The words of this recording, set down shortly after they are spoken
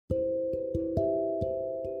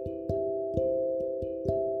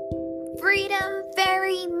Freedom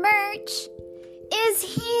Fairy merch is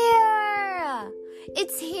here!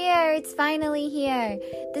 It's here. It's finally here.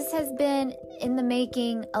 This has been in the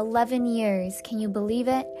making 11 years. Can you believe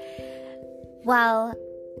it? Well,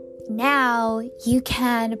 now you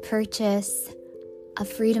can purchase a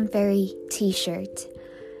Freedom Fairy t-shirt.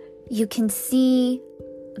 You can see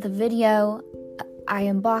the video. I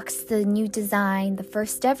unboxed the new design, the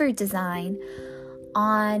first ever design,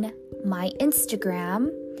 on my Instagram.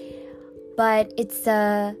 But it's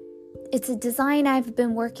a design I've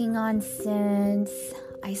been working on since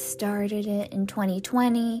I started it in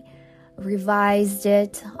 2020, revised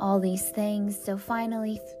it, all these things. So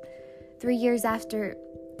finally, 3 years after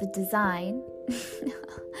the design,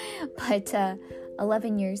 but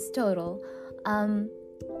 11 years total,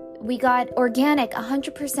 we got organic,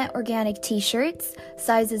 100% organic t-shirts,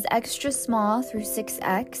 sizes extra small through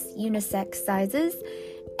 6X, unisex sizes.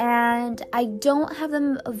 And I don't have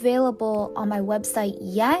them available on my website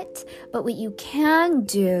yet, but what you can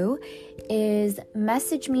do is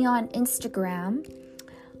message me on Instagram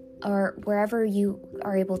or wherever you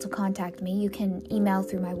are able to contact me. You can email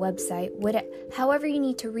through my website, however you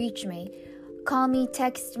need to reach me. Call me,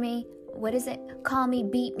 text me, call me,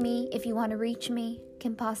 beat me if you want to reach me.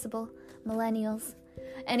 Kim Possible, millennials.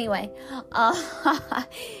 Anyway,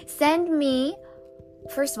 send me.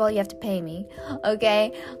 First of all, you have to pay me,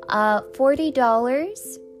 okay?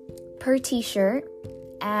 $40 per t-shirt,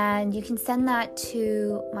 and you can send that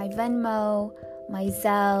to my Venmo, my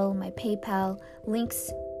Zelle, my PayPal. Links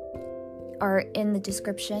are in the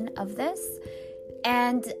description of this.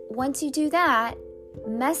 And once you do that,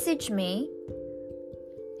 message me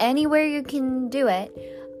anywhere you can do it,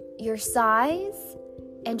 your size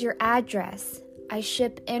and your address. I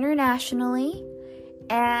ship internationally,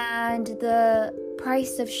 and the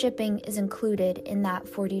price of shipping is included in that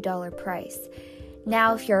 $40 price.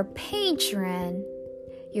 Now, if you're a patron,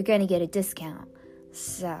 you're going to get a discount.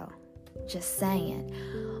 So, just saying.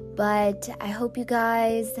 But I hope you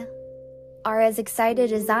guys are as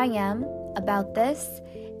excited as I am about this,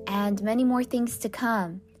 and many more things to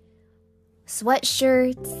come.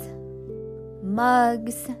 Sweatshirts,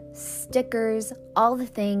 mugs, stickers, all the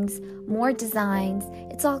things, more designs.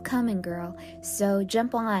 It's all coming, girl. So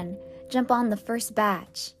jump on the first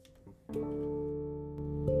batch.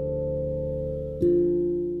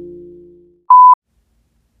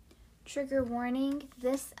 Trigger warning,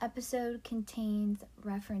 this episode contains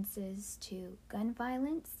references to gun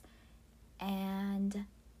violence and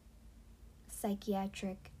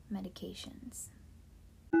psychiatric medications.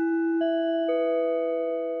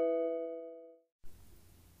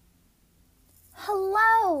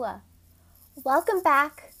 Hello! Welcome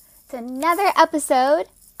back to another episode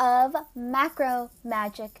of Macro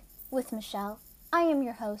Magic with Michelle. I am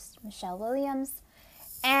your host, Michelle Williams,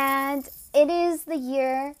 and it is the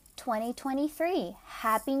year 2023.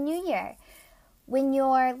 Happy New Year! When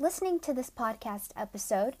you're listening to this podcast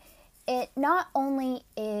episode, it not only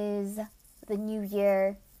is the new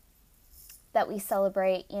year that we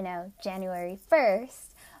celebrate, January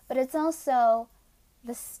 1st, but it's also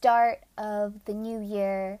the start of the new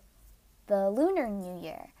year, the Lunar New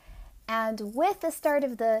Year. And with the start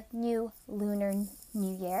of the new Lunar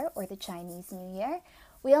New Year, or the Chinese New Year,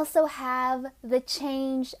 we also have the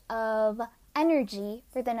change of energy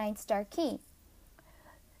for the ninth star key.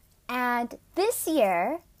 And this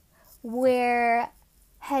year, we're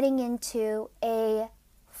heading into a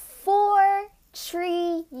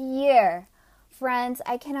 4-tree year. Friends,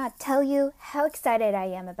 I cannot tell you how excited I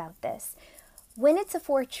am about this. When it's a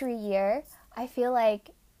 4-tree year, I feel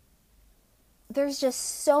like there's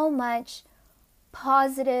just so much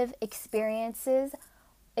positive experiences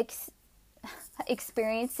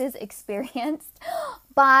experienced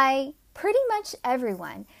by pretty much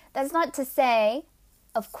everyone. That's not to say,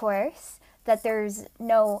 of course, that there's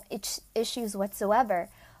no issues whatsoever.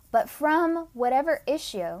 But from whatever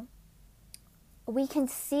issue, we can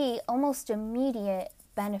see almost immediate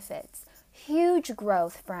benefits. Huge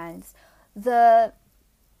growth, friends. The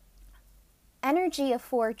energy of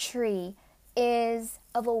 4-tree is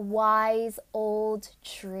of a wise old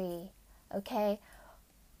tree, okay?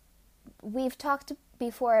 We've talked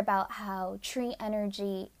before about how tree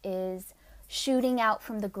energy is shooting out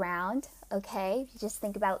from the ground, okay? You just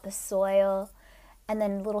think about the soil and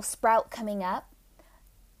then a little sprout coming up.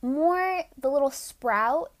 The little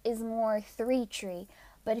sprout is more 3-tree,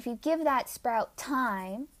 but if you give that sprout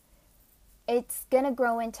time, it's going to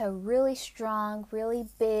grow into a really strong, really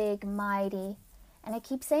big, mighty, and I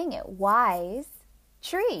keep saying it, wise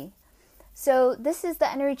tree. So this is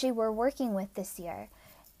the energy we're working with this year.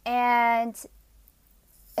 And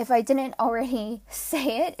if I didn't already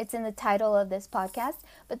say it, it's in the title of this podcast,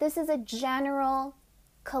 but this is a general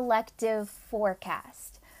collective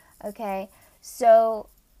forecast, okay? So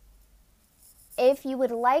if you would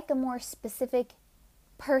like a more specific,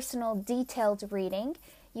 personal, detailed reading,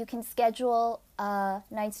 you can schedule a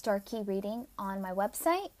 9-star key reading on my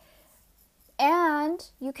website. And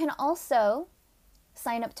you can also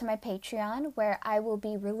sign up to my Patreon, where I will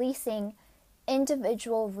be releasing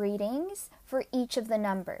individual readings for each of the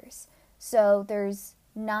numbers. So there's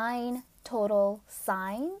 9 total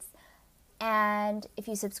signs. And if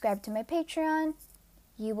you subscribe to my Patreon,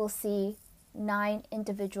 you will see 9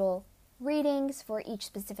 individual readings for each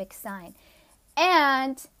specific sign.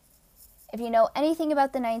 And if you know anything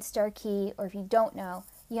about the 9-star key, or if you don't know,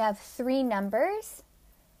 you have 3 numbers,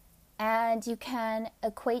 and you can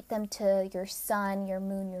equate them to your sun, your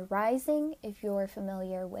moon, your rising, if you're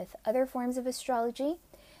familiar with other forms of astrology.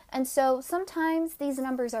 And so sometimes these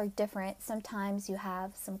numbers are different. Sometimes you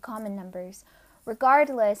have some common numbers.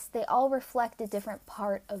 Regardless, they all reflect a different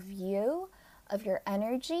part of you, of your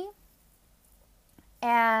energy.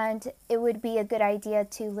 And it would be a good idea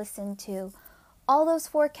to listen to all those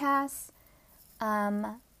forecasts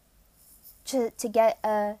to get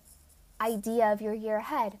an idea of your year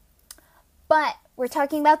ahead. But we're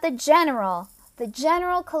talking about the general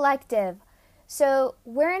collective. So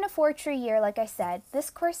we're in a 4-tree year, like I said. This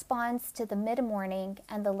corresponds to the mid-morning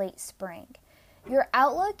and the late spring. Your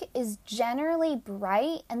outlook is generally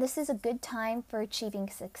bright, and this is a good time for achieving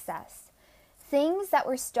success. Things that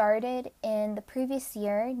were started in the previous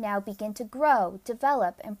year now begin to grow,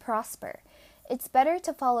 develop, and prosper. It's better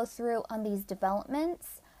to follow through on these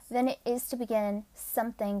developments than it is to begin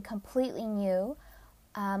something completely new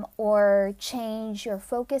or change your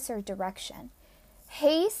focus or direction.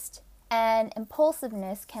 Haste and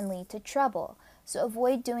impulsiveness can lead to trouble, so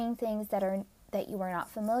avoid doing things that you are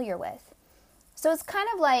not familiar with. So it's kind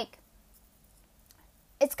of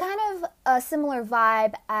a similar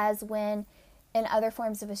vibe as when in other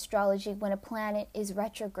forms of astrology, when a planet is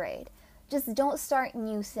retrograde. Just don't start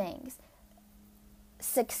new things.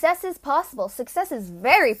 Success is possible. Success is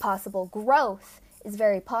very possible. Growth is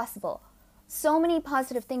very possible. So many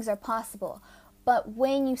positive things are possible. But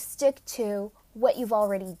when you stick to what you've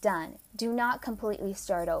already done, do not completely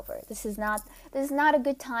start over. This is not a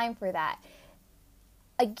good time for that.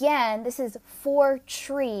 Again, this is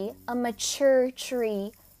 4-tree, a mature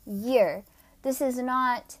tree year. This is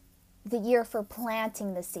not the year for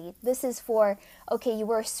planting the seed. This is for, okay, you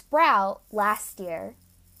were a sprout last year,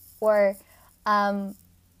 or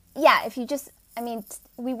if you just,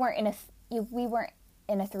 we weren't in a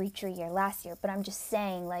 3-tree year last year, but I'm just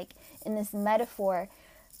saying, like, in this metaphor,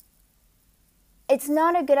 it's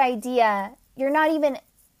not a good idea. You're not even,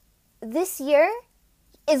 this year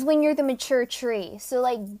is when you're the mature tree. So,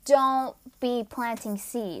 like, don't be planting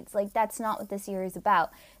seeds. Like, that's not what this year is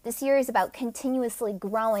about. This year is about continuously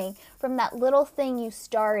growing from that little thing you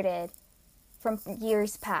started from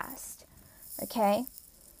years past. Okay?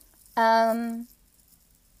 And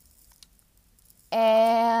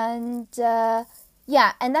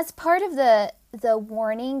that's part of the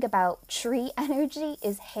warning about tree energy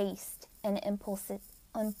is haste and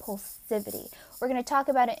impulsivity. We're going to talk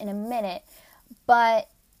about it in a minute, but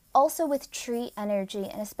also with tree energy,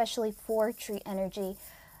 and especially 4-tree energy,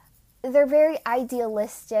 they're very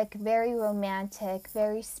idealistic, very romantic,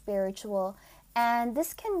 very spiritual, and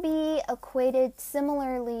this can be equated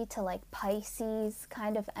similarly to like Pisces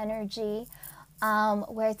kind of energy,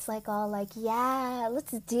 where it's like all like, yeah,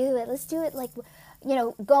 let's do it, like,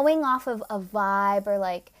 going off of a vibe or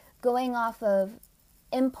like going off of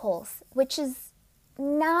impulse, which is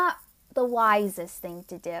not the wisest thing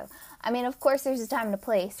to do. Of course there's a time and a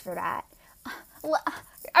place for that.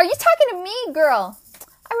 Are you talking to me, girl?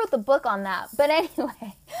 I wrote the book on that. But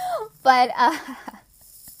anyway, but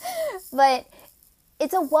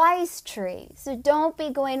it's a wise tree. So don't be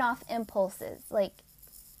going off impulses.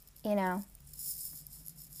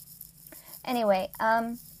 Anyway,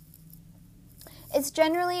 it's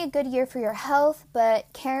generally a good year for your health,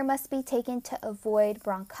 but care must be taken to avoid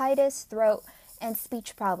bronchitis, throat, and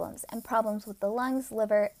speech problems, and problems with the lungs,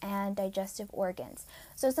 liver, and digestive organs.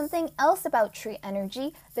 So something else about tree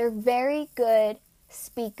energy, they're very good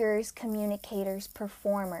speakers, communicators,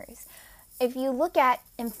 performers. If you look at,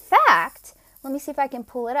 in fact, let me see if I can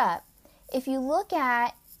pull it up. If you look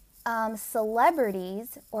at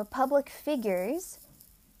celebrities or public figures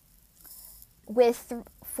with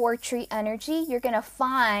 4-tree energy, you're going to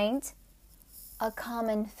find a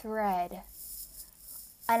common thread.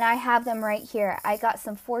 And I have them right here. I got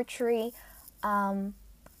some 4-tree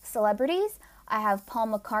celebrities. I have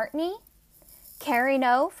Paul McCartney, Carrie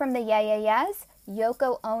No from the Yeah Yeah Yeahs,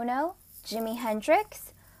 Yoko Ono, Jimi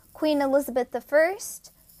Hendrix, Queen Elizabeth I,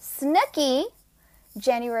 Snooki,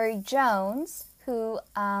 January Jones, who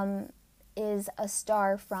is a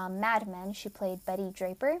star from Mad Men. She played Betty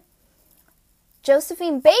Draper.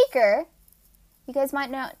 Josephine Baker. You guys might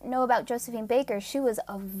not know about Josephine Baker. She was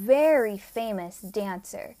a very famous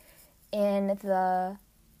dancer in the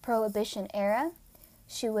Prohibition era.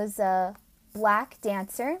 She was a black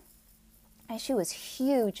dancer, and she was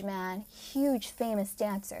huge, man. Huge, famous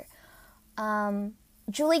dancer.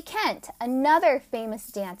 Julie Kent, another famous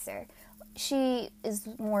dancer. She is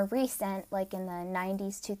more recent, like in the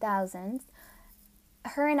 90s, 2000s.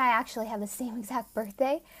 Her and I actually have the same exact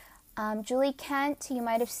birthday. Julie Kent, you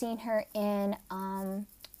might have seen her in,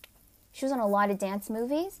 she was in a lot of dance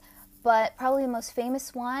movies, but probably the most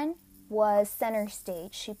famous one was Center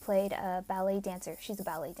Stage. She played a ballet dancer. She's a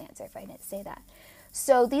ballet dancer, if I didn't say that.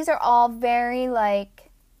 So these are all very, like,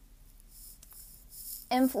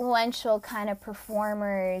 influential kind of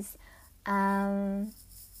performers.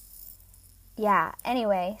 Yeah,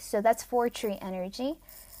 anyway, so that's 4-tree energy.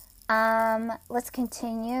 Let's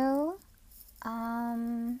continue.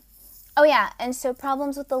 Oh yeah, and so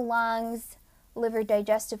problems with the lungs, liver,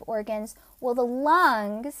 digestive organs. Well, the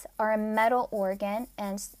lungs are a metal organ,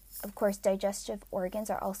 and of course digestive organs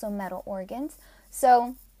are also metal organs.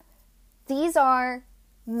 So these are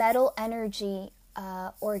metal energy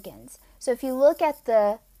organs. So if you look at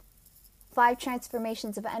the 5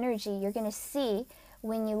 transformations of energy, you're going to see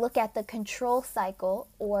when you look at the control cycle,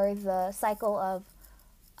 or the cycle of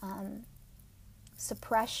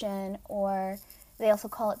suppression, or they also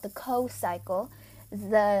call it the co-cycle,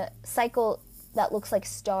 the cycle that looks like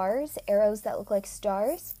stars, arrows that look like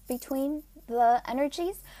stars between the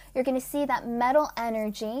energies, you're going to see that metal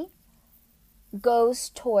energy goes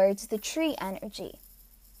towards the tree energy.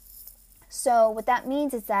 So what that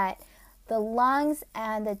means is that the lungs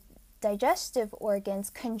and the digestive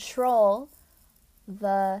organs control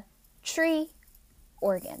the tree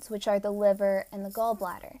organs, which are the liver and the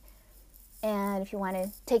gallbladder. And if you want to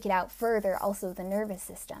take it out further, also the nervous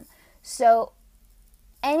system. So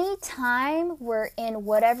anytime we're in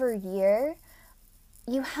whatever year,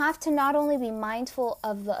 you have to not only be mindful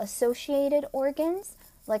of the associated organs,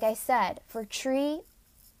 like I said, for tree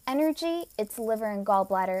energy, it's liver and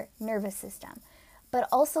gallbladder, nervous system, but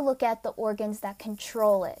also look at the organs that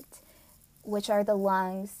control it, which are the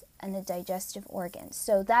lungs and the digestive organs.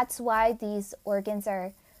 So that's why these organs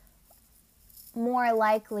are more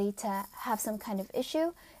likely to have some kind of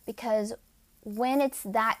issue, because when it's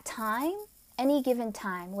that time, any given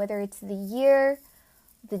time, whether it's the year,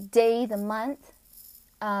 the day, the month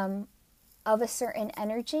of a certain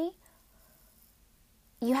energy,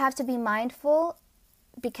 you have to be mindful,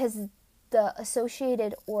 because the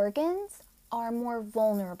associated organs are more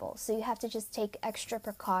vulnerable. So you have to just take extra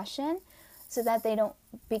precaution so that they don't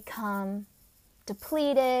become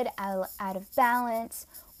depleted, out of balance,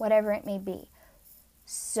 whatever it may be.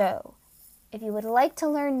 So, if you would like to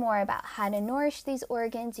learn more about how to nourish these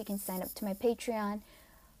organs, you can sign up to my Patreon.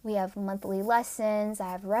 We have monthly lessons, I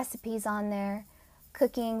have recipes on there,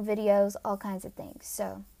 cooking videos, all kinds of things.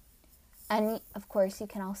 So, and of course, you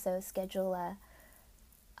can also schedule a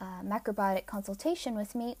macrobiotic consultation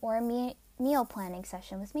with me, or a meal planning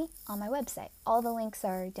session with me on my website. All the links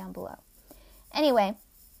are down below. Anyway,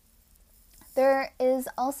 there is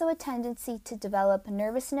also a tendency to develop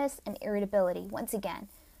nervousness and irritability. Once again,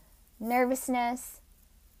 nervousness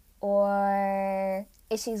or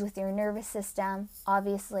issues with your nervous system,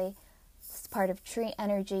 obviously, it's part of tree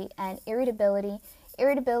energy, and irritability.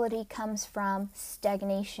 Irritability comes from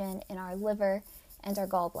stagnation in our liver and our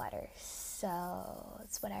gallbladder. So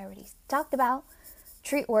that's what I already talked about.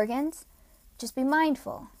 Tree organs, just be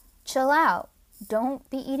mindful. Chill out. Don't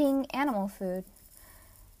be eating animal food.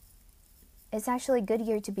 It's actually a good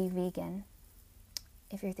year to be vegan,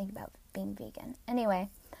 if you're thinking about being vegan. Anyway,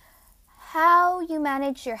 how you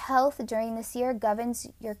manage your health during this year governs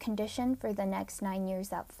your condition for the next 9 years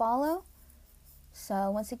that follow. So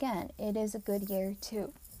once again, it is a good year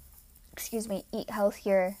to, eat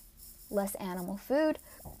healthier, less animal food,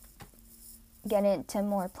 get into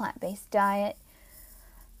more plant-based diet.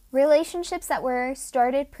 Relationships that were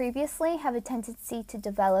started previously have a tendency to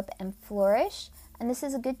develop and flourish, and this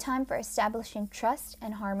is a good time for establishing trust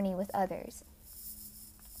and harmony with others.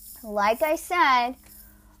 Like I said,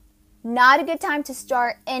 not a good time to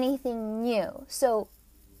start anything new. So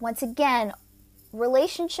once again,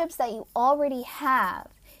 relationships that you already have,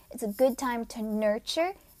 it's a good time to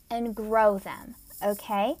nurture and grow them,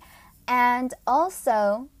 okay? And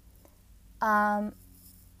also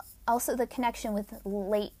the connection with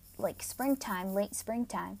like springtime, late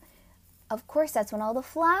springtime, of course that's when all the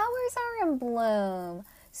flowers are in bloom.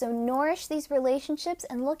 So nourish these relationships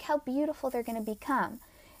and look how beautiful they're going to become.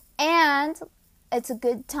 And it's a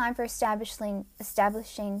good time for establishing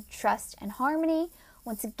trust and harmony.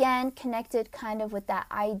 Once again, connected kind of with that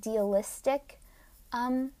idealistic,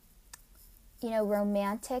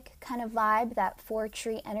 romantic kind of vibe that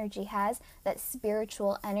 4-tree energy has, that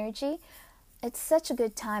spiritual energy. It's such a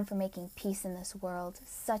good time for making peace in this world.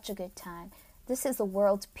 Such a good time. This is the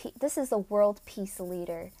world peace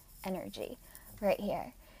leader energy right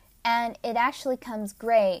here. And it actually comes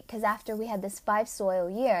great because after we had this 5 soil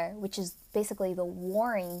year, which is basically the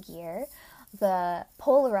warring year, the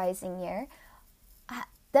polarizing year,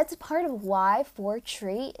 that's part of why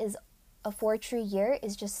 4-tree year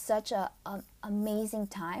is just such a amazing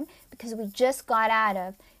time, because we just got out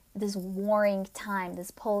of this warring time,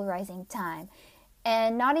 this polarizing time.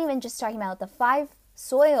 And not even just talking about the 5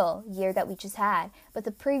 soil year that we just had, but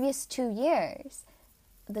the previous 2 years,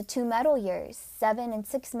 the 2 metal years, 7 and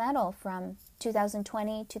 6 metal from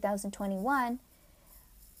 2020, 2021,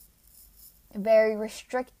 very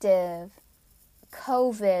restrictive,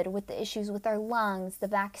 COVID with the issues with our lungs, the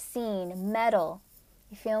vaccine, metal.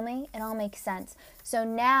 You feel me? It all makes sense. So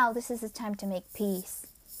now this is the time to make peace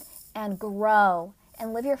and grow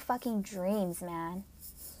and live your fucking dreams, man.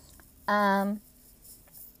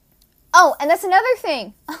 Oh, and that's another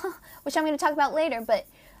thing, which I'm going to talk about later, but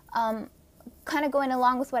kind of going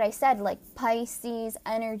along with what I said, like Pisces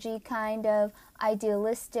energy, kind of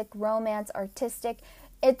idealistic, romance, artistic.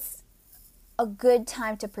 It's a good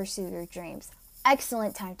time to pursue your dreams.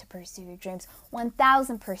 Excellent time to pursue your dreams.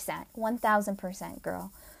 1000%,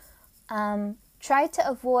 girl. Try to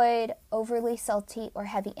avoid overly salty or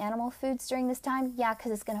heavy animal foods during this time. Yeah,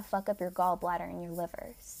 because it's going to fuck up your gallbladder and your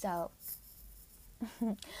liver. So,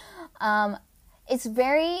 it's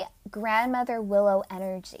very Grandmother Willow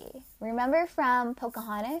energy. Remember from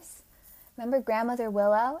Pocahontas? Remember Grandmother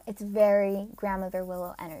Willow? It's very Grandmother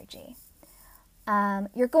Willow energy.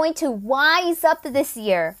 You're going to wise up this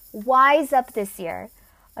year. Wise up this year.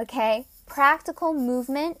 Okay? Practical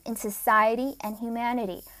movement in society and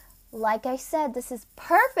humanity. Like I said, this is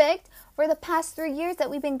perfect for the past 3 years that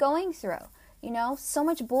we've been going through. You know, so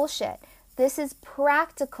much bullshit. This is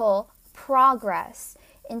practical progress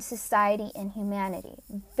in society and humanity.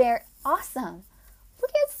 Very awesome.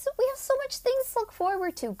 Look at, we have so much things to look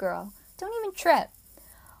forward to, girl. Don't even trip.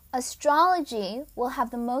 Astrology will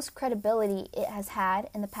have the most credibility it has had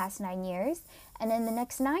in the past 9 years and in the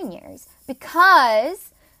next 9 years,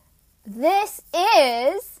 because this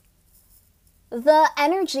is the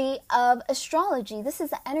energy of astrology. This is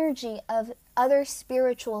the energy of other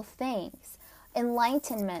spiritual things.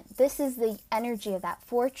 Enlightenment. This is the energy of that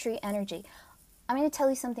 4-tree energy. I'm going to tell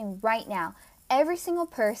you something right now. Every single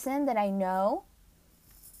person that I know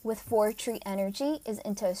with 4-tree energy is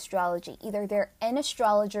into astrology. Either they're an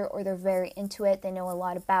astrologer or they're very into it. They know a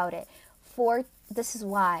lot about it. This is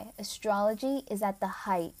why astrology is at the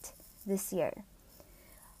height this year.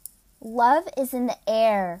 Love is in the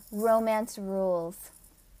air. Romance rules.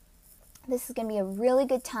 This is going to be a really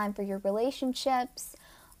good time for your relationships.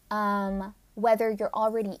 Whether you're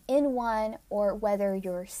already in one or whether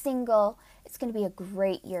you're single, it's going to be a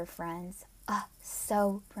great year, friends.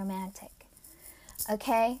 So romantic.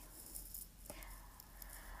 Okay?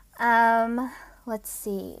 Let's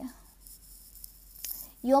see.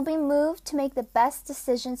 You'll be moved to make the best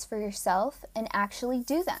decisions for yourself and actually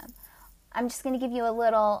do them. I'm just going to give you a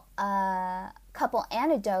little couple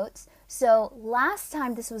anecdotes. So last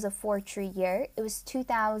time this was a 4-tree year, it was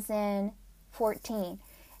 2014.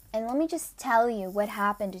 And let me just tell you what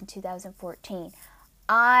happened in 2014.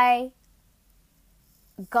 I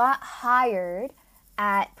got hired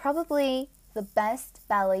at probably the best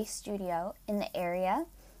ballet studio in the area.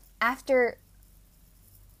 After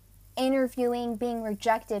interviewing, being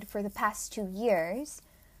rejected for the past 2 years,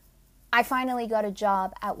 I finally got a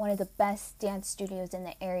job at one of the best dance studios in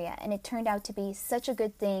the area. And it turned out to be such a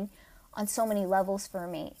good thing on so many levels for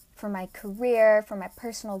me. For my career, for my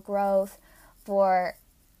personal growth, for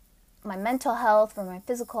my mental health, for my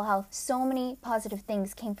physical health. So many positive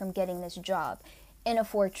things came from getting this job in a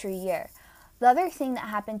 4-tree year. The other thing that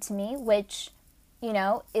happened to me, which,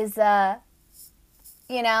 is like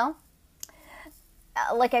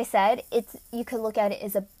I said, you could look at it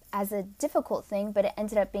as a difficult thing, but it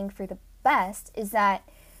ended up being for the best, is that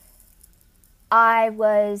I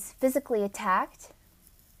was physically attacked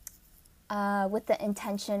with the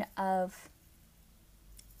intention of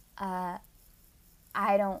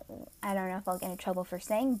I don't know if I'll get in trouble for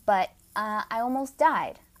saying, but I almost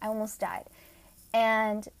died.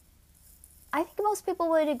 And I think most people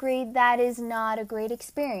would agree that is not a great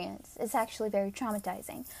experience. It's actually very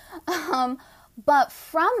traumatizing. But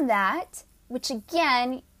from that, which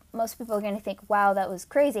again, most people are going to think, wow, that was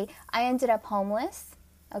crazy. I ended up homeless,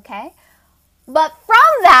 okay? But from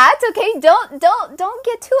that, okay, don't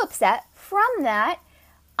get too upset. From that,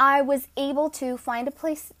 I was able to find a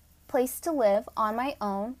place to live on my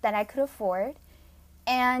own that I could afford.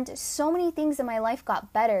 And so many things in my life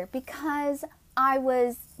got better because I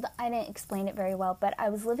didn't explain it very well, but I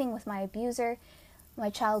was living with my abuser, my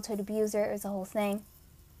childhood abuser. It was a whole thing.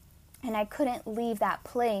 And I couldn't leave that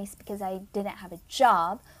place because I didn't have a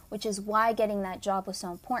job, which is why getting that job was so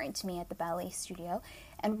important to me at the ballet studio.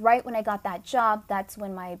 And right when I got that job, that's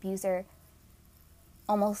when my abuser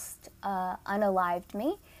almost unalived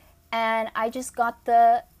me. And I just got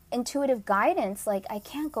the intuitive guidance, like, I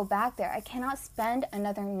can't go back there. I cannot spend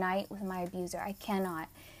another night with my abuser. I cannot.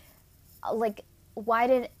 Like,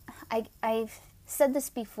 I've said this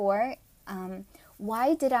before,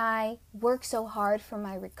 why did I work so hard for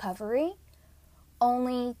my recovery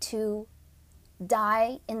only to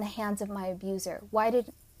die in the hands of my abuser?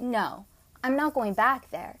 No, I'm not going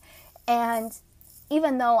back there. And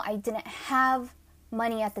even though I didn't have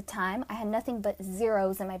money at the time, I had nothing but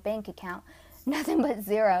zeros in my bank account, nothing but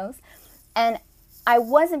zeros. And I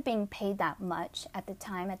wasn't being paid that much at the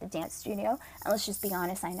time at the dance studio. And let's just be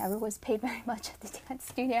honest, I never was paid very much at the dance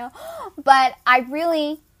studio. But I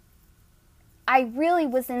really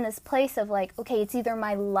was in this place of like, okay, it's either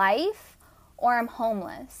my life or I'm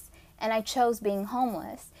homeless. And I chose being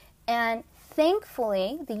homeless. And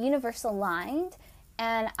thankfully, the universe aligned,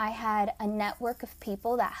 and I had a network of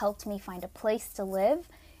people that helped me find a place to live,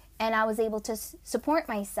 and I was able to support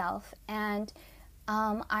myself. And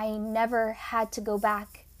I never had to go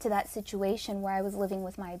back to that situation where I was living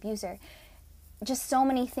with my abuser. Just so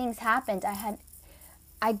many things happened.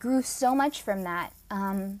 I grew so much from that.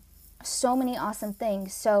 So many awesome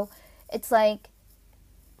things. So it's like,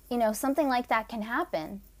 something like that can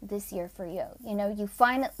happen this year for you.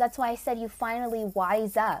 That's why I said you finally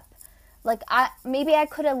wise up. Like, maybe I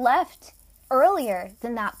could have left earlier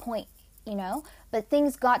than that point, but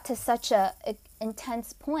things got to such a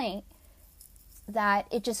intense point that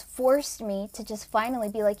it just forced me to just finally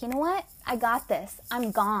be like, you know what? I got this.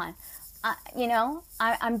 I'm gone.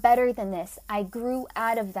 I'm better than this. I grew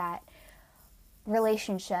out of that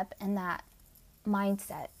relationship and that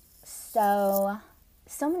mindset. So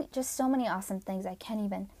many awesome things. I can't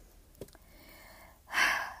even.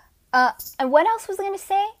 And what else was I going to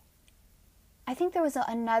say? I think there was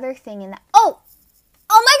another thing in that. Oh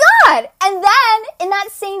my God! And then in that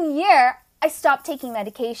same year, I stopped taking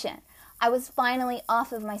medication. I was finally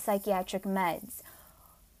off of my psychiatric meds.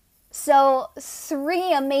 So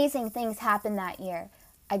 3 amazing things happened that year.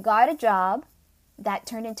 I got a job that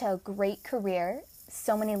turned into a great career.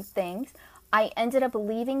 So many things. I ended up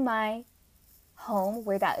leaving my home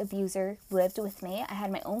where that abuser lived with me. I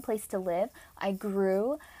had my own place to live. I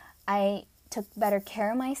grew. I took better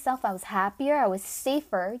care of myself. I was happier. I was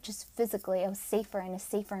safer, just physically. I was safer in a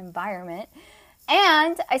safer environment.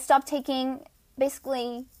 And I stopped taking,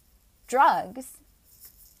 basically, drugs.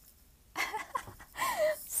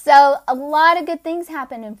 So a lot of good things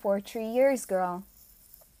happened in 4 tree years, girl.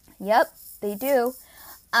 Yep, they do.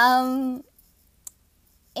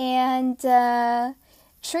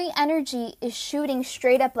 Tree energy is shooting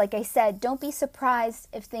straight up. Like I said, don't be surprised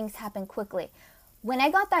if things happen quickly. When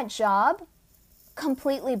I got that job,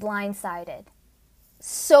 completely blindsided.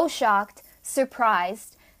 So shocked,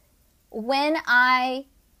 surprised. When I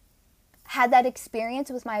had that experience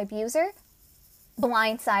with my abuser,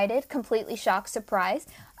 blindsided, completely shocked, surprised.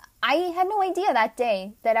 I had no idea that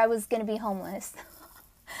day that I was going to be homeless.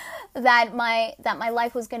 that my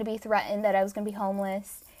life was going to be threatened, that I was going to be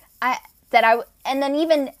homeless. And then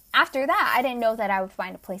even after that, I didn't know that I would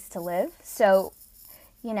find a place to live. So,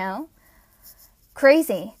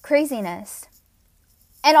 craziness.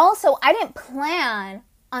 And also, I didn't plan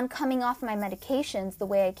on coming off my medications the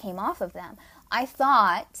way I came off of them. I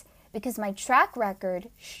thought, because my track record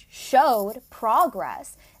showed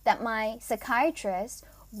progress, that my psychiatrist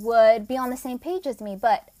would be on the same page as me.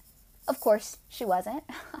 But, of course, she wasn't.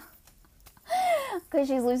 Because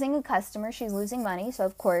she's losing a customer, she's losing money, so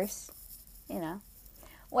of course,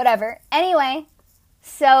 whatever. Anyway,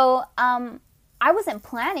 so I wasn't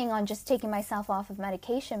planning on just taking myself off of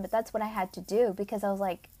medication, but that's what I had to do because I was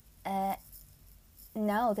like,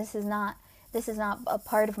 no, this is not a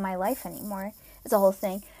part of my life anymore. It's a whole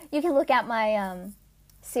thing. You can look at my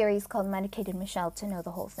series called Medicated Michelle to know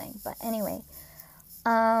the whole thing. But anyway,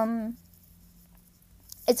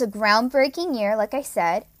 it's a groundbreaking year, like I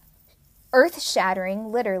said. Earth-shattering,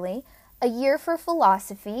 literally. A year for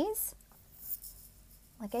philosophies.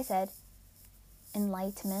 Like I said,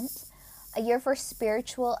 enlightenment. A year for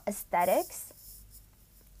spiritual aesthetics.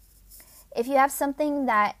 If you have something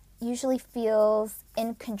that usually feels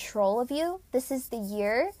in control of you, this is the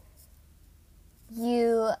year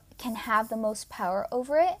you can have the most power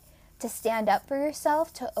over it, to stand up for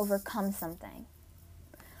yourself, to overcome something.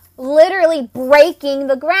 Literally breaking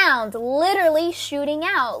the ground, literally shooting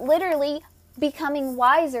out, literally becoming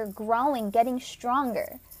wiser, growing, getting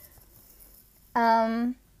stronger.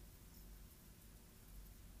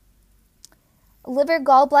 Liver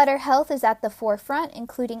gallbladder health is at the forefront,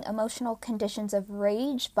 including emotional conditions of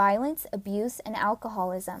rage, violence, abuse, and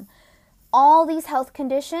alcoholism. All these health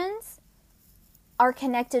conditions are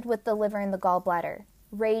connected with the liver and the gallbladder.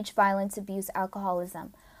 Rage, violence, abuse,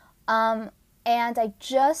 alcoholism. And I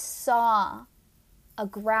just saw a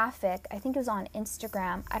graphic, I think it was on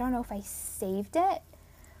Instagram. I don't know if I saved it.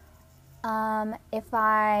 If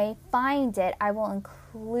I find it, I will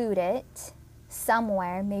include it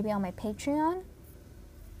somewhere, maybe on my Patreon,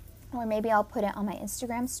 or maybe I'll put it on my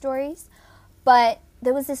Instagram stories. But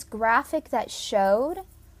there was this graphic that showed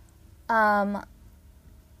all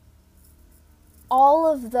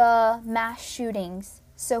of the mass shootings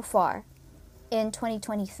so far in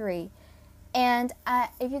 2023. And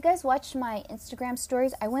if you guys watched my Instagram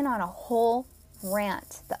stories, I went on a whole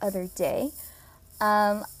rant the other day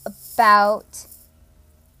about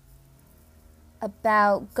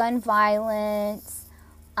gun violence,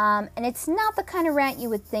 and it's not the kind of rant you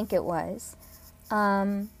would think it was.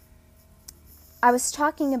 I was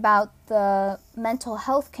talking about the mental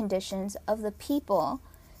health conditions of the people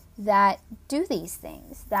that do these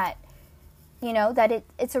things, that, you know, that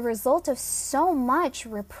it's a result of so much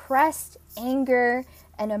repressed anger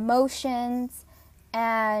and emotions,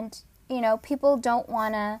 and, you know, people don't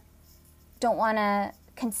want to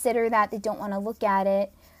consider that, they don't want to look at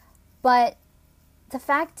it. But the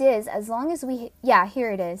fact is, as long as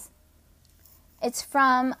here it is. It's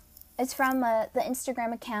from the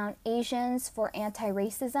Instagram account Asians for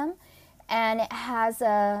Anti-Racism, and it has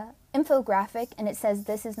a infographic, and it says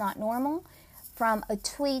 "This is not normal," from a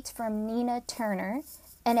tweet from Nina Turner,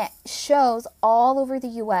 and it shows all over the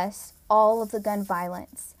U.S. all of the gun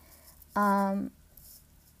violence,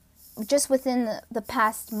 just within the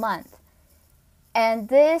past month. And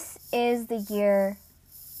this is the year.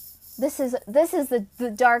 This is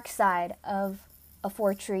the dark side of a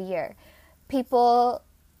 4-tree year. People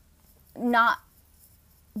not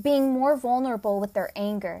being more vulnerable with their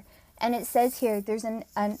anger. And it says here, the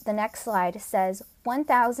next slide says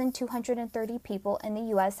 1,230 people in the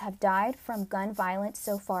U.S. have died from gun violence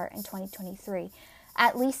so far in 2023.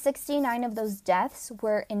 At least 69 of those deaths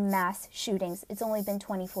were in mass shootings. It's only been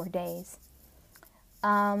 24 days.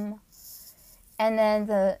 And then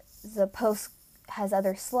the post has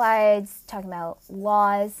other slides talking about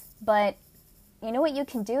laws, but you know what you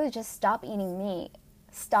can do is just stop eating meat.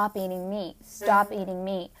 Stop eating meat. Stop eating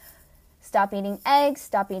meat. Stop eating eggs.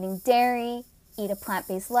 Stop eating dairy. Eat a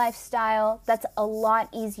plant-based lifestyle. That's a lot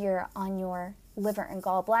easier on your liver and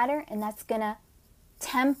gallbladder, and that's going to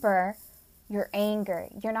temper your anger.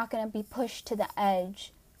 You're not going to be pushed to the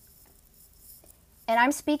edge. And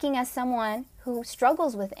I'm speaking as someone who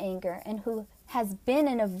struggles with anger and who has been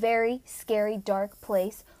in a very scary, dark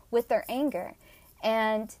place with their anger.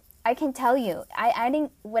 And I can tell you, I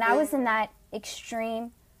didn't, when I was in that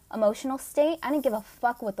extreme emotional state, I didn't give a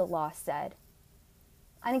fuck what the law said.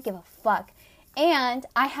 I didn't give a fuck. And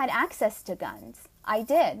I had access to guns. I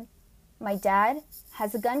did. My dad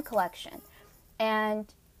has a gun collection.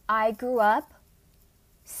 And I grew up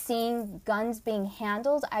seeing guns being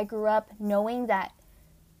handled. I grew up knowing that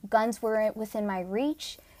guns were within my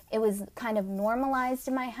reach. It was kind of normalized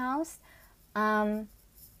in my house.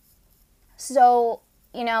 So,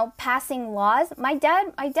 you know, passing laws. My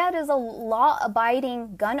dad is a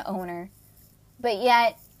law-abiding gun owner. But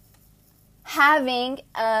yet, having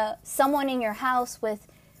someone in your house with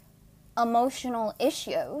emotional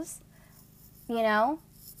issues, you know,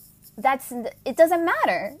 it doesn't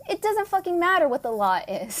matter. It doesn't fucking matter what the law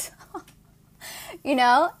is. You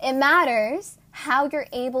know, it matters how you're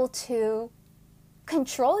able to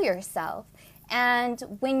control yourself. And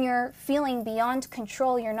when you're feeling beyond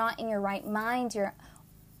control, you're not in your right mind, you're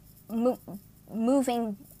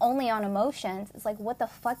moving only on emotions. It's like, what the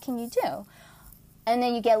fuck can you do? And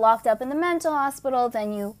then you get locked up in the mental hospital,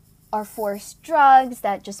 then you are forced drugs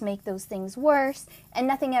that just make those things worse, and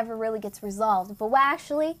nothing ever really gets resolved. But what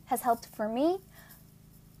actually has helped for me?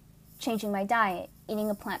 Changing my diet, eating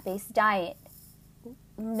a plant-based diet,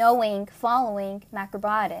 following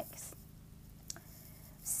macrobiotics.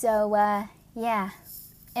 So, yeah,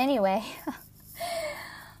 Anyway,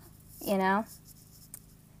 you know,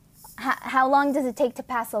 how long does it take to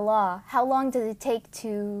pass a law? How long does it take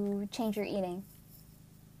to change your eating?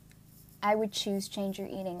 I would choose change your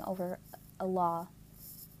eating over a law,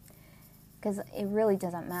 because it really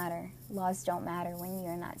doesn't matter. Laws don't matter when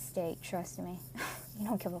you're in that state. Trust me. You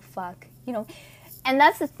don't give a fuck. You don't. And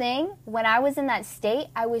that's the thing. When I was in that state,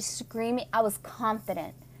 I was screaming. I was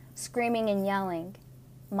confident, screaming and yelling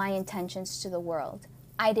my intentions to the world.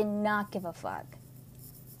 I did not give a fuck.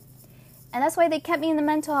 And that's why they kept me in the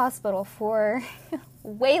mental hospital for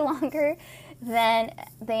way longer than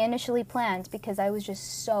they initially planned, because I was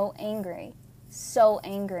just so angry. So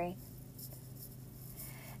angry.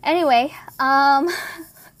 Anyway,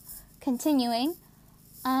 continuing.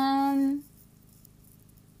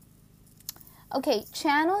 Okay,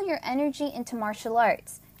 channel your energy into martial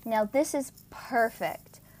arts. Now this is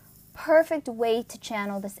perfect. Perfect way to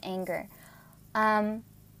channel this anger.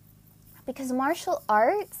 Because martial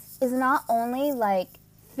arts is not only like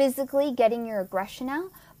physically getting your aggression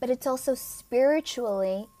out, but it's also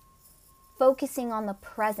spiritually focusing on the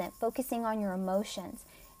present, focusing on your emotions.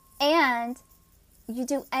 And you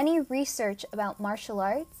do any research about martial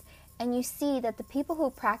arts, and you see that the people who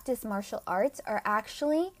practice martial arts are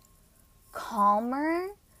actually calmer,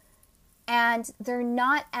 and they're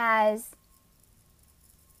not as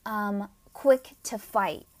quick to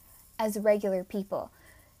fight as regular people.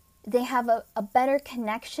 They have a better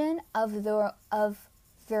connection of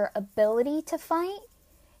their ability to fight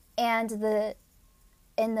and the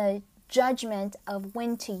judgment of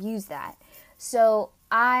when to use that. So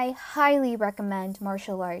I highly recommend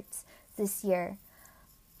martial arts this year.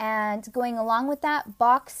 And going along with that,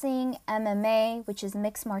 boxing, MMA, which is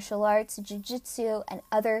mixed martial arts, jiu-jitsu, and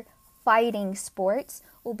other fighting sports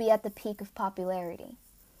will be at the peak of popularity.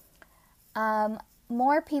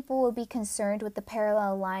 More people will be concerned with the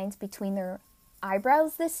parallel lines between their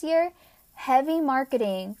eyebrows this year. Heavy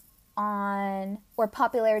marketing on or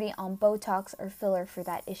popularity on Botox or filler for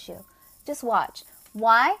that issue. Just watch.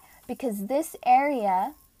 Why? Because this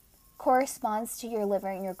area corresponds to your liver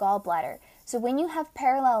and your gallbladder. So when you have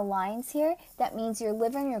parallel lines here, that means your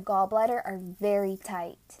liver and your gallbladder are very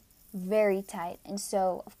tight. Very tight. And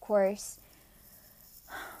so, of course,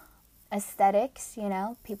 aesthetics,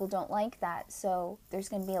 people don't like that. So there's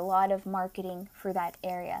going to be a lot of marketing for that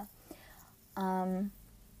area. And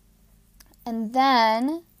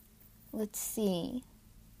then, let's see.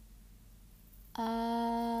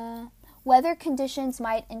 Weather conditions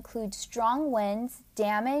might include strong winds,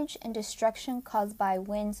 damage, and destruction caused by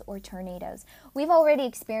winds or tornadoes. We've already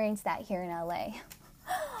experienced that here in LA.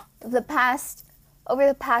 Over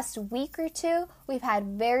the past week or two, we've had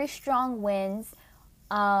very strong winds.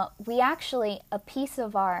 A piece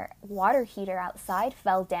of our water heater outside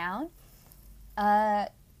fell down.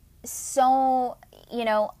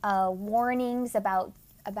 Warnings about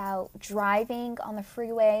driving on the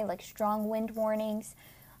freeway, like strong wind warnings,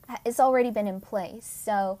 it's already been in place.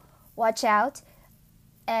 So watch out.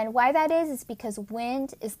 And why that is because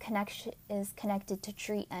wind is connected to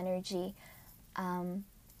tree energy, and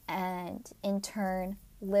in turn,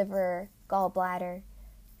 liver, gallbladder,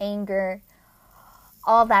 anger,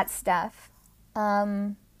 all that stuff.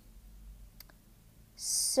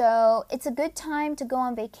 So it's a good time to go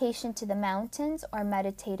on vacation to the mountains or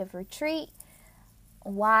meditative retreat.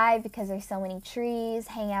 Why? Because there's so many trees,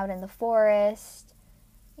 hang out in the forest,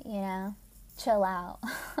 chill out.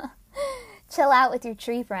 Chill out with your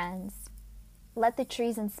tree friends. Let the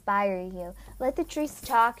trees inspire you. Let the trees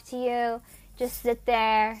talk to you. Just sit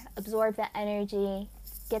there, absorb that energy,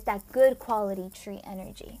 get that good quality tree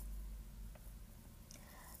energy.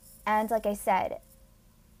 And like I said,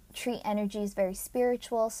 tree energy is very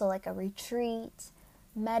spiritual, so like a retreat,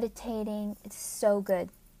 meditating, it's so good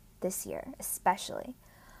this year, especially.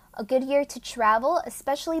 A good year to travel,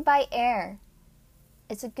 especially by air.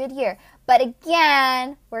 It's a good year. But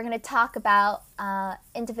again, we're going to talk about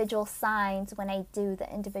individual signs when I do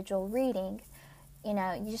the individual reading.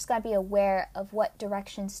 You just got to be aware of what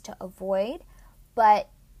directions to avoid. But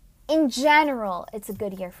in general, it's a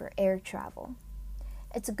good year for air travel.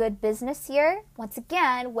 It's a good business year. Once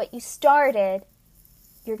again, what you started,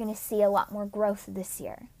 you're going to see a lot more growth this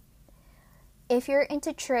year. If you're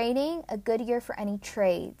into trading, a good year for any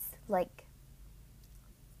trades, like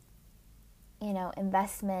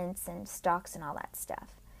investments and stocks and all that stuff.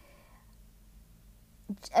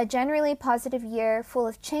 A generally positive year full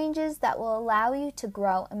of changes that will allow you to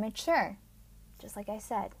grow and mature, just like I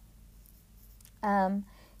said.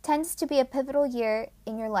 Tends to be a pivotal year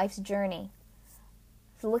in your life's journey.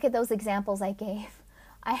 So look at those examples I gave.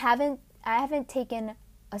 I haven't taken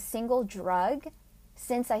a single drug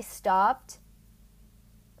since I stopped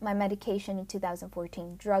my medication in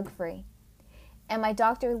 2014, drug-free. And my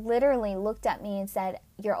doctor literally looked at me and said,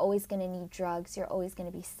 you're always going to need drugs. You're always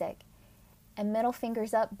going to be sick. And middle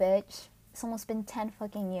fingers up, bitch. It's almost been 10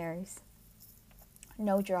 fucking years.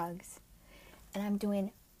 No drugs. And I'm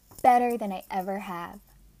doing better than I ever have.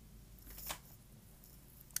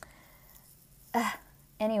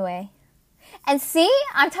 Anyway. And see,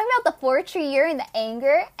 I'm talking about the 4-tree year and the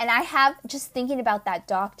anger. And I have, just thinking about that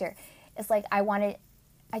doctor, it's like I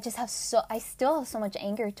still have so much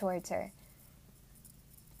anger towards her.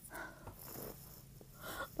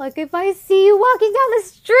 Like if I see you walking down the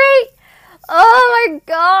street, oh my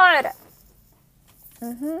God.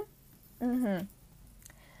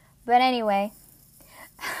 But anyway,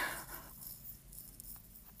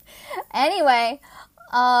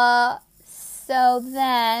 so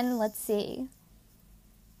then let's see.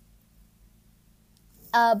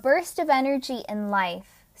 A burst of energy in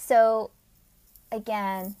life. So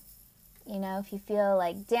again, if you feel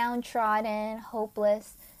like downtrodden,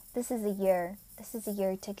 hopeless, this is a year. This is a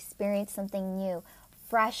year to experience something new,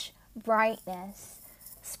 fresh brightness.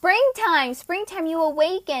 Springtime, you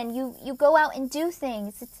awaken, you go out and do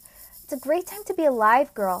things. It's a great time to be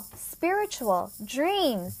alive, girl. Spiritual,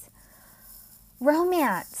 dreams,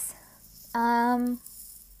 romance.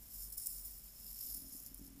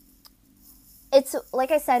 It's, like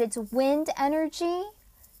I said, it's wind energy.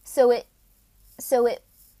 So it,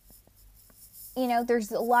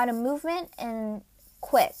 there's a lot of movement and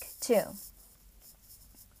quick too.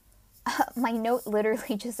 My note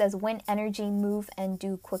literally just says, wind energy, move and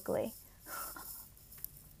do quickly.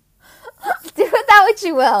 Do with that what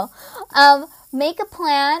you will. Make a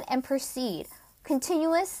plan and proceed.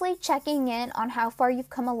 Continuously checking in on how far you've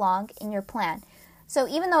come along in your plan. So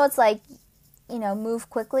even though it's like, move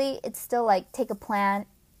quickly, it's still like take a plan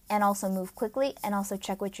and also move quickly and also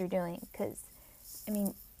check what you're doing. Because,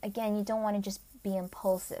 again, you don't want to just be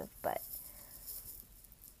impulsive, but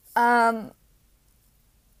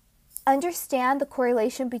understand the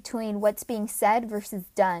correlation between what's being said versus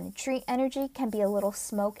done. Tree energy can be a little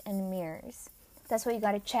smoke and mirrors. That's what you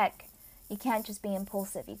got to check. You can't just be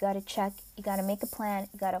impulsive. You got to check. You got to make a plan.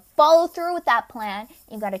 You got to follow through with that plan.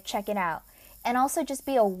 You got to check it out. And also just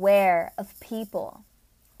be aware of people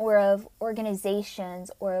or of organizations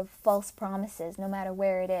or of false promises, no matter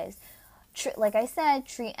where it is. Like I said,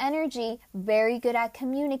 tree energy, very good at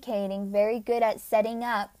communicating, very good at setting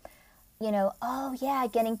up,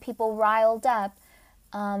 getting people riled up.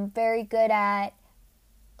 Very good at,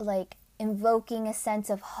 like, invoking a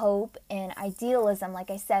sense of hope and idealism.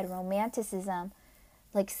 Like I said, romanticism,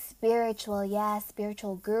 like spiritual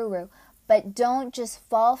guru. But don't just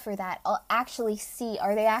fall for that. Actually see,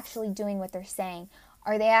 are they actually doing what they're saying?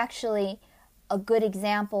 Are they actually a good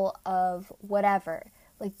example of whatever?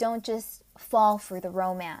 Like, don't just fall for the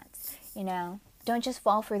romance, Don't just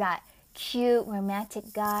fall for that cute,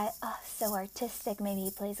 romantic guy. Oh, so artistic. Maybe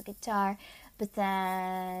he plays a guitar. But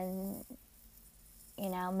then,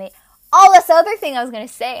 all this other thing I was going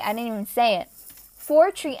to say, I didn't even say it.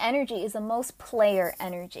 4-tree energy is the most player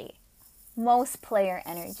energy.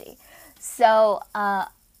 So,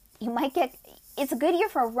 you might get, it's a good year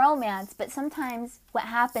for romance, but sometimes what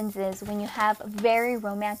happens is when you have a very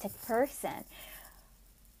romantic person,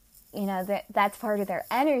 that's part of their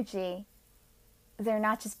energy, they're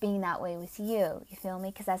not just being that way with you. You feel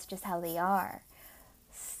me? Because that's just how they are.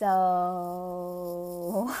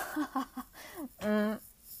 So,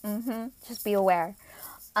 just be aware.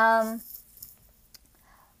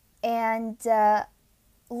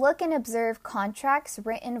 Look and observe contracts,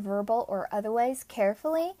 written, verbal, or otherwise,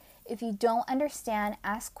 carefully. If you don't understand,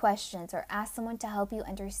 ask questions or ask someone to help you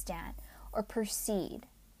understand or proceed.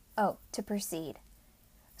 To proceed.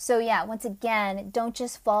 So yeah, once again, don't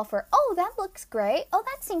just fall for, oh, that looks great. Oh,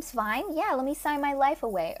 that seems fine. Yeah, let me sign my life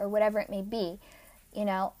away or whatever it may be.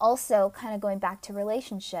 Also kind of going back to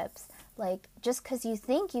relationships. Like, just because you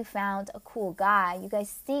think you found a cool guy, you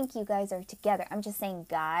guys think you guys are together. I'm just saying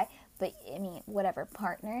guy, but whatever,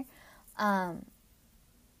 partner.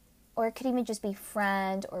 Or it could even just be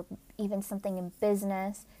friend or even something in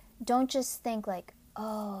business. Don't just think like,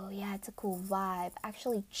 oh, yeah, it's a cool vibe.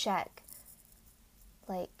 Actually check.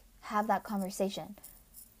 Like, have that conversation.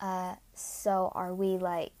 So are we,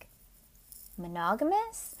 like,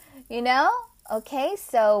 monogamous? Okay,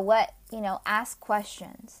 so what, ask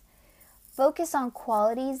questions. Focus on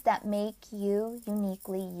qualities that make you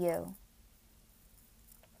uniquely you.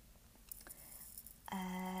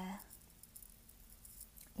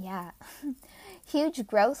 Huge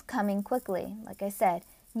growth coming quickly. Like I said,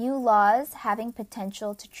 new laws having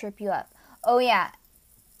potential to trip you up. Oh yeah,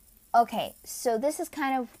 Okay, so this is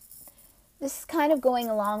kind of going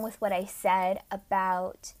along with what I said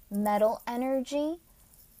about metal energy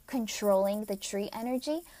controlling the tree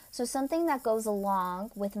energy. So something that goes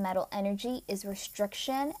along with metal energy is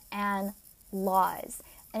restriction and laws.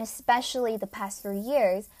 And especially the past 3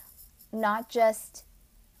 years, not just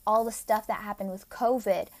all the stuff that happened with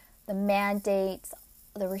COVID, the mandates,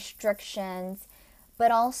 the restrictions,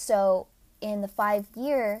 but also in the 5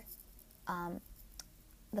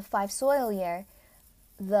 soil year,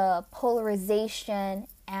 the polarization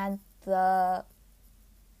and the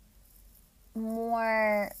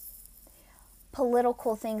more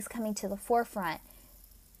political things coming to the forefront.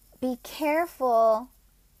 Be careful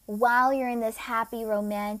while you're in this happy,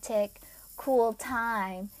 romantic, cool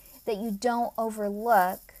time that you don't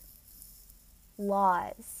overlook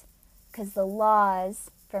laws, because the laws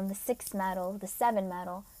from the 6 metal, the 7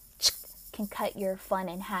 metal, can cut your fun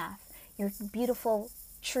in half. Your beautiful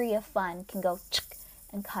tree of fun can go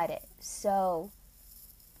and cut it. So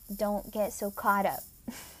don't get so caught up.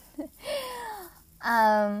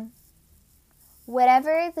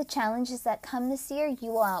 Whatever the challenges that come this year, you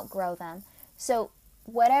will outgrow them. So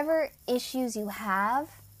whatever issues you have,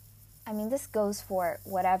 I mean, this goes for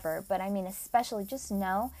whatever, but I mean, especially just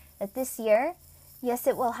know that this year, yes,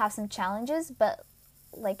 it will have some challenges, but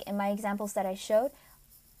like in my examples that I showed,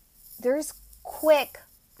 there's quick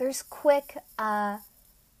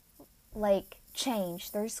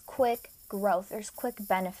change, there's quick growth, there's quick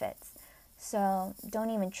benefits. So don't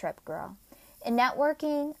even trip, girl. In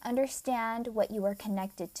networking, understand what you are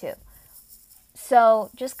connected to.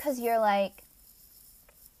 So just because you're like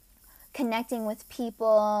connecting with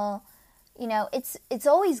people, you know, it's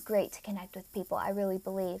always great to connect with people. I really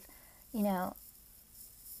believe, you know,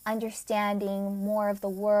 understanding more of the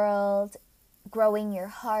world, growing your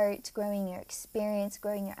heart, growing your experience,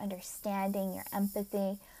 growing your understanding, your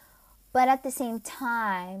empathy. But at the same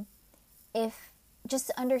time, if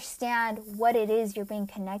just understand what it is you're being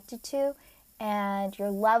connected to and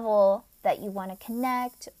your level that you want to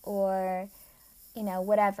connect, or, you know,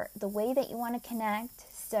 whatever, the way that you want to connect.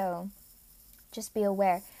 So just be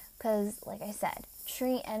aware, because like I said,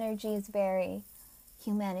 tree energy is very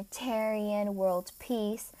humanitarian, world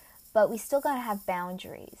peace, but we still got to have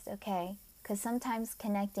boundaries, okay? Because sometimes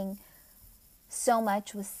connecting so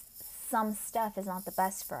much with some stuff is not the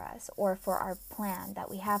best for us or for our plan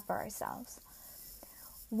that we have for ourselves.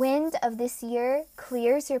 Wind of this year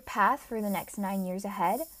clears your path for the next 9 years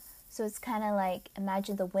ahead. So it's kind of like,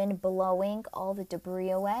 imagine the wind blowing all the debris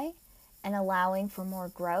away and allowing for more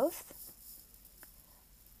growth.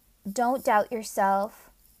 Don't doubt yourself.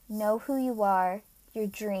 Know who you are. Your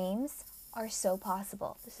dreams are so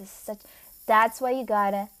possible. That's why you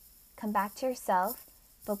gotta come back to yourself,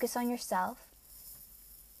 focus on yourself,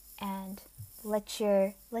 and let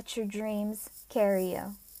your dreams carry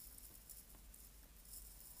you.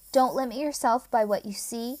 Don't limit yourself by what you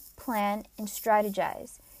see, plan, and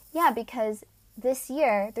strategize. Yeah, because this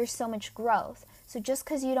year, there's so much growth. So just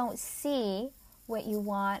because you don't see what you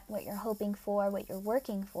want, what you're hoping for, what you're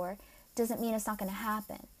working for, doesn't mean it's not going to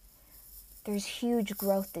happen. There's huge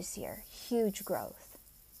growth this year. Huge growth.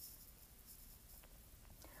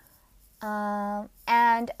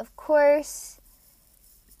 And of course,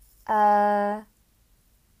 in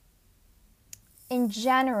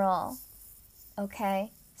general,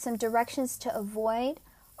 okay, some directions to avoid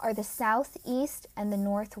are the southeast and the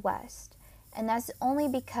northwest. And that's only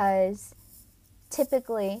because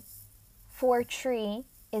typically 4 tree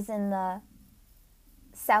is in the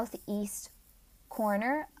southeast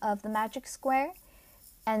corner of the magic square.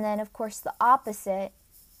 And then, of course, the opposite,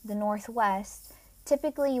 the northwest,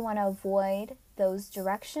 typically you want to avoid those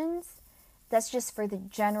directions. That's just for the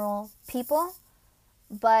general people.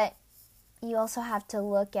 But you also have to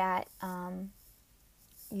look at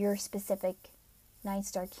your specific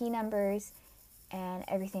 9-star key numbers and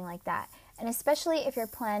everything like that. And especially if you're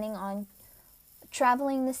planning on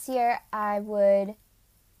traveling this year, I would,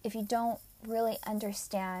 if you don't really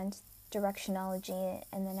understand directionology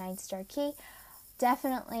and the 9-star key,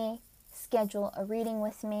 definitely schedule a reading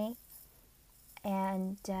with me,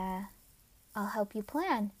 and I'll help you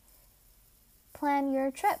plan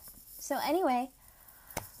your trip. So anyway,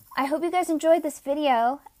 I hope you guys enjoyed this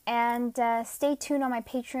video, and stay tuned on my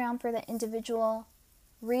Patreon for the individual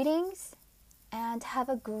readings, and have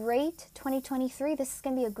a great 2023. This is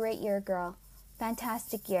going to be a great year, girl.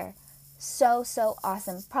 Fantastic year. So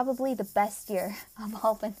awesome. Probably the best year of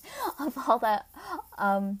all the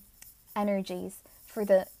energies for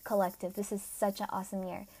the collective. This is such an awesome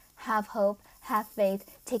year. Have hope, have faith,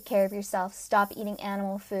 take care of yourself, stop eating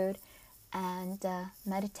animal food, and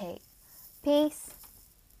meditate. Peace.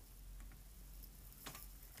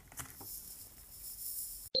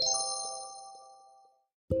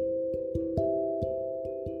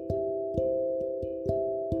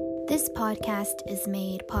 This podcast is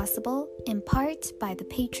made possible in part by the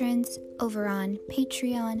patrons over on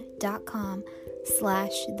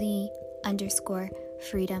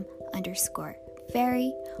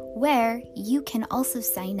patreon.com/the_freedom_fairy, where you can also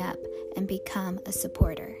sign up and become a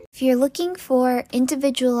supporter. If you're looking for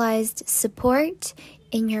individualized support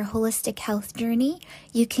in your holistic health journey,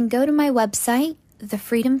 you can go to my website,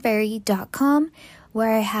 thefreedomfairy.com,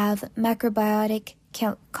 where I have macrobiotic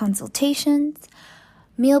consultations,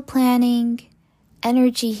 meal planning,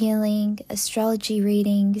 energy healing, astrology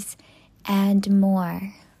readings, and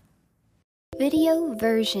more. Video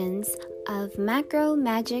versions of Macro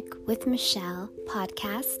Magic with Michelle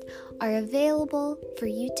podcast are available for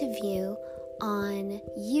you to view on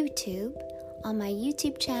YouTube, on my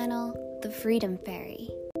YouTube channel, The Freedom Fairy.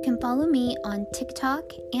 You can follow me on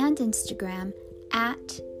TikTok and Instagram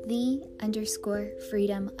at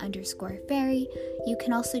the_freedom_fairy. You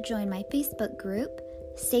can also join my Facebook group,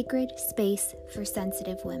 Sacred Space for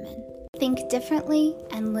Sensitive Women. Think differently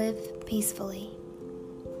and live peacefully.